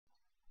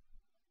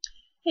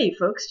Hey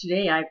folks,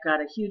 today I've got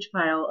a huge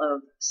pile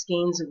of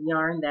skeins of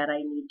yarn that I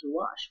need to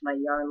wash, my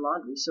yarn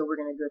laundry, so we're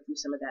going to go through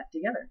some of that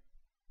together.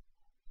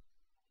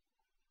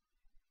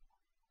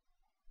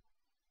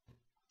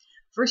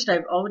 First,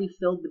 I've already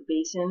filled the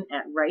basin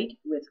at right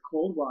with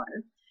cold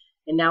water,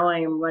 and now I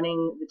am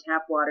running the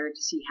tap water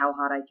to see how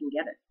hot I can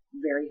get it.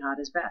 Very hot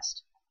is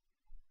best.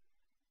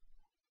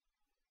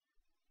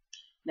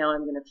 Now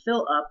I'm going to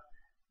fill up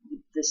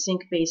the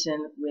sink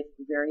basin with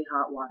very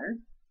hot water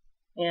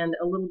and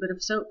a little bit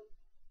of soap.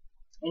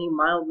 Any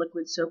mild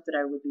liquid soap that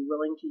I would be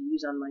willing to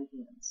use on my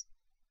hands.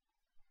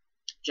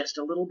 Just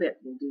a little bit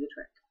will do the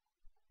trick.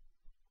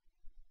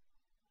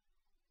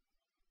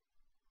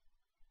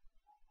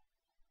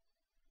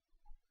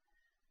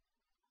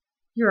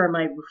 Here are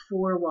my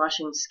before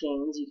washing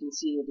skeins. You can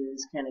see it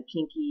is kind of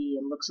kinky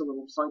and looks a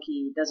little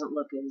funky. It doesn't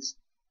look as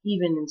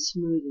even and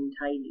smooth and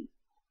tidy.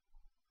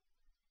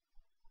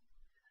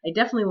 I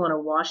definitely want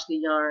to wash the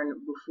yarn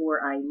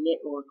before I knit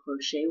or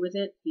crochet with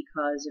it,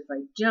 because if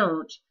I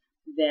don't,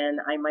 then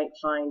I might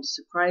find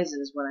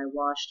surprises when I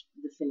washed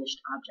the finished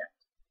object.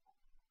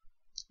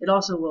 It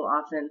also will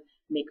often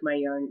make my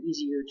yarn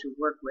easier to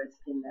work with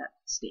in that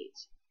state.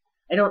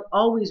 I don't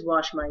always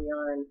wash my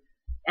yarn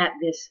at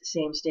this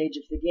same stage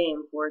of the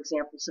game. For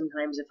example,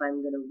 sometimes if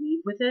I'm going to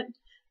weave with it,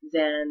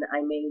 then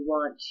I may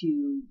want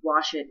to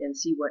wash it and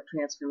see what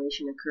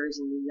transformation occurs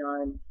in the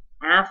yarn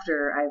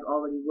after I've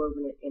already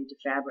woven it into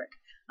fabric.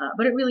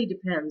 But it really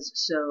depends.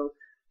 So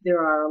there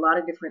are a lot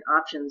of different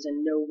options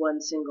and no one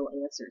single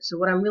answer. So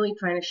what I'm really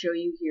trying to show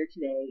you here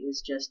today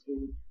is just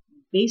a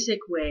basic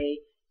way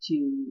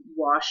to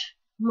wash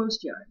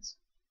most yarns.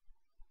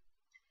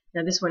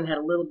 Now this one had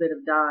a little bit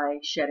of dye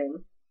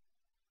shedding,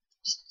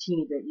 just a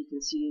teeny bit. You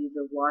can see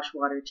the wash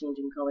water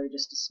changing color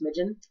just a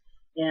smidgen,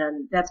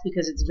 and that's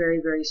because it's very,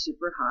 very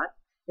super hot.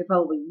 It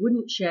probably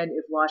wouldn't shed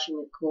if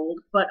washing it cold,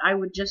 but I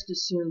would just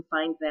as soon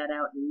find that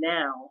out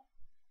now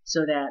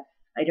so that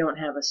I don't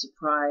have a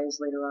surprise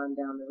later on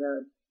down the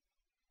road.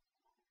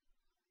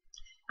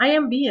 I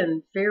am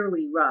being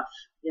fairly rough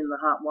in the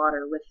hot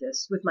water with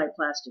this, with my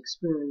plastic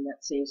spoon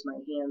that saves my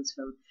hands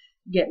from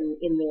getting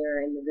in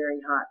there in the very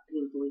hot,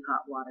 painfully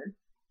hot water.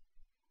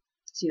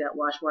 See that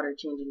wash water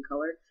changing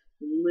color?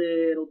 A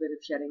little bit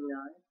of shedding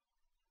dye.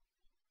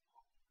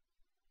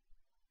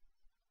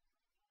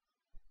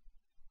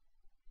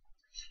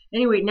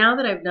 Anyway, now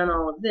that I've done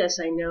all of this,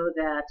 I know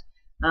that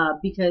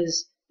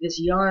because this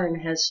yarn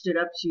has stood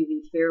up to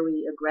the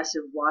fairly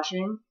aggressive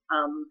washing,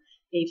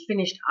 a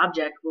finished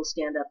object will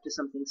stand up to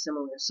something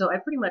similar. So I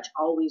pretty much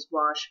always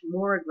wash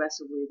more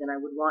aggressively than I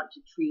would want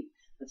to treat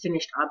a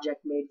finished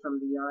object made from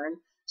the yarn,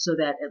 so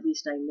that at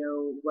least I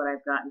know what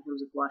I've got in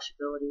terms of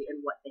washability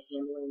and what the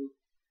handling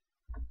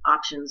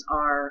options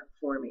are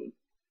for me.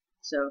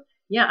 So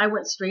yeah, I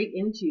went straight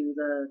into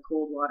the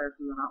cold water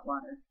from the hot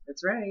water.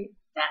 That's right,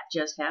 that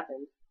just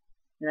happened.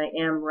 And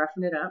I am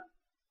roughing it up.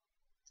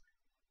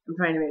 I'm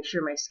trying to make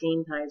sure my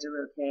skein ties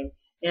are okay.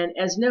 And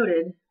as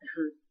noted,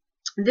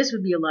 this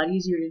would be a lot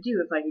easier to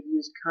do if I had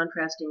used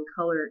contrasting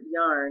color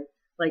yarn,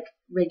 like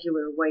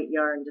regular white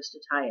yarn, just to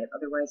tie it.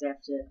 Otherwise I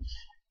have to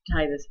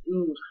tie this,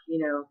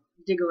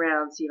 dig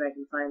around, see if I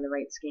can find the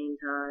right skein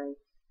tie,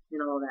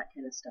 and all that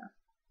kind of stuff.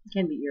 It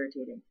can be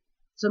irritating.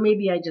 So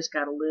maybe I just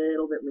got a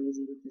little bit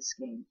lazy with this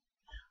skein.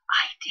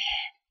 I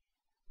did.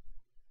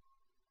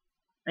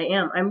 I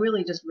am. I'm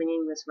really just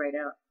wringing this right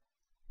out.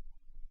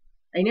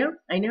 I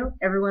know,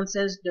 everyone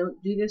says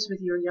don't do this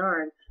with your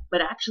yarn,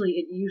 but actually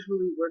it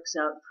usually works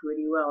out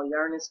pretty well.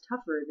 Yarn is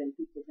tougher than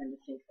people tend to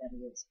think that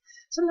it is.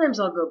 Sometimes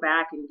I'll go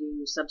back and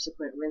do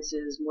subsequent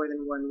rinses, more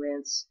than one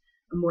rinse,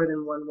 more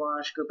than one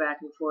wash, go back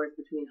and forth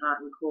between hot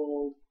and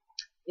cold.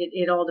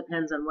 It all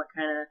depends on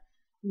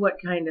what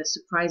kind of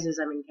surprises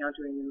I'm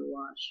encountering in the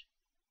wash.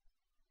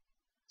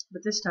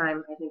 But this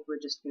time I think we're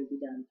just going to be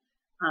done.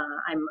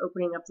 I'm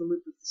opening up the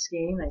loop of the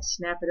skein. I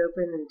snap it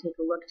open and take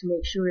a look to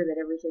make sure that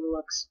everything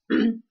looks,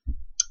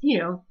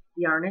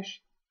 yarnish.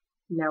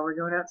 Now we're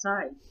going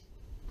outside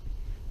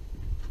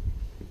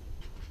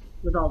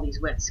with all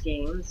these wet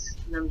skeins,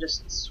 and I'm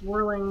just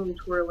swirling and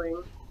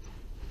twirling,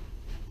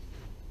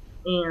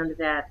 and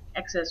that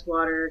excess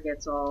water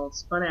gets all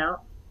spun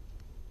out.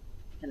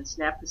 Kind of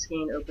snap the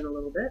skein open a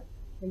little bit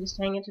and just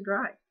hang it to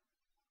dry.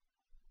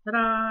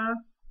 Ta-da!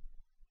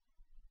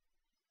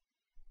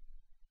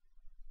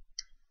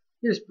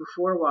 Here's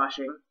before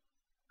washing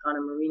on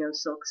a merino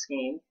silk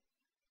skein.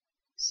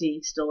 See,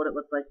 still what it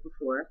looked like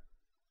before.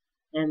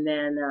 And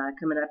then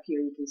coming up here,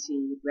 you can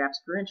see wraps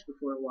per inch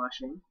before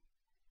washing.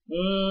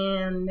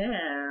 And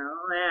now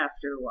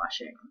after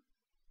washing.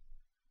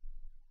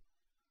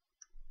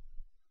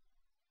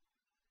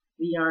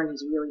 The yarn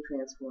is really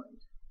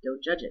transformed.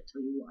 Don't judge it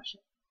till you wash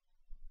it.